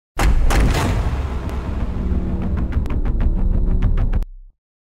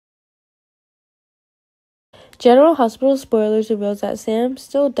General Hospital spoilers reveals that Sam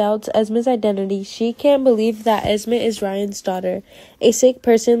still doubts Esme's identity. She can't believe that Esme is Ryan's daughter. A sick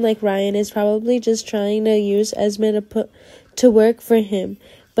person like Ryan is probably just trying to use Esme to work for him.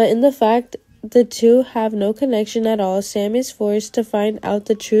 But in the fact the two have no connection at all, Sam is forced to find out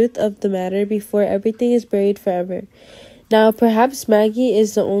the truth of the matter before everything is buried forever. Now, perhaps Maggie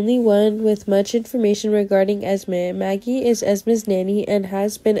is the only one with much information regarding Esme. Maggie is Esme's nanny and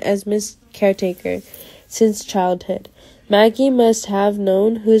has been Esme's caretaker since childhood. Maggie must have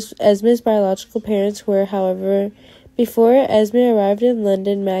known who Esme's biological parents were. However, before Esme arrived in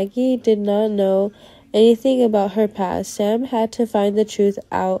London, Maggie did not know anything about her past. Sam had to find the truth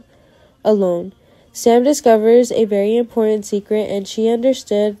out alone. Sam discovers a very important secret, and she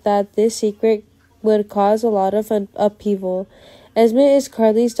understood that this secret would cause a lot of upheaval. Esme is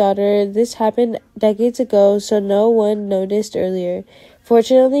Carly's daughter. This happened decades ago, so no one noticed earlier.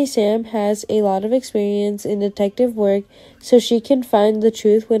 Fortunately, Sam has a lot of experience in detective work, so she can find the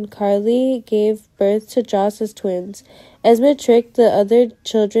truth when Carly gave birth to Joss as twins. Esme tricked the other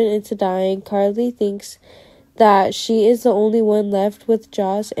children into dying. Carly thinks that she is the only one left with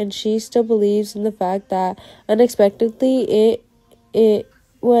Joss, and she still believes in the fact that unexpectedly it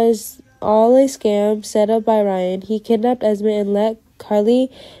was all a scam set up by Ryan. He kidnapped Esme and let Carly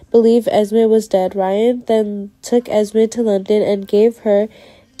believe Esme was dead. Ryan then took Esme to London and gave her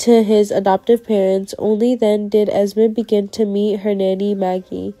to his adoptive parents. Only then did Esme begin to meet her nanny,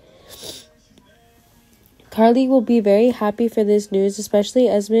 Maggie. Carly will be very happy for this news, especially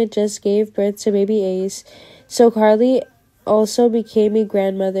Esme just gave birth to baby Ace. So Carly also became a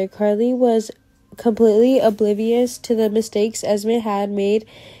grandmother. Carly was completely oblivious to the mistakes Esme had made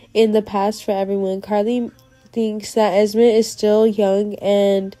in the past for everyone. Carly thinks that Esme is still young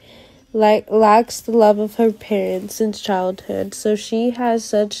and lacks the love of her parents since childhood, so she has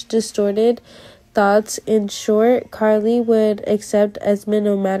such distorted thoughts. In short, Carly would accept Esme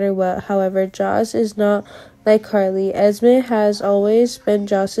no matter what. However, Joss is not like Carly. Esme has always been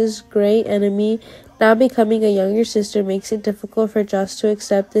Joss's great enemy. Now becoming a younger sister makes it difficult for Joss to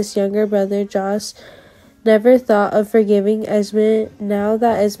accept this younger brother. Joss never thought of forgiving Esme. Now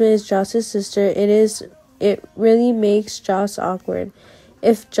that Esme is Joss's sister, it really makes Joss awkward.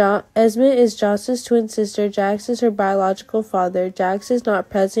 If Esme is Joss's twin sister, Jax is her biological father. Jax is not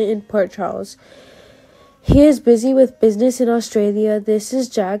present in Port Charles. He is busy with business in Australia. This is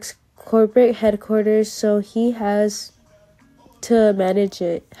Jax's corporate headquarters, so he has to manage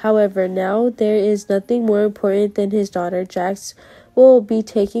it. However, now there is nothing more important than his daughter. Jax will be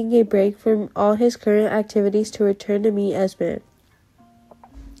taking a break from all his current activities to return to meet Esme.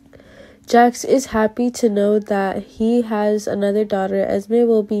 Jax is happy to know that he has another daughter. Esme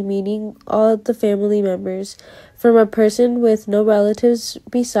will be meeting all the family members. From a person with no relatives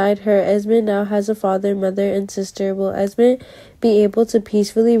beside her, Esme now has a father, mother, and sister. Will Esme be able to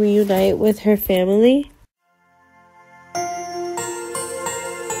peacefully reunite with her family?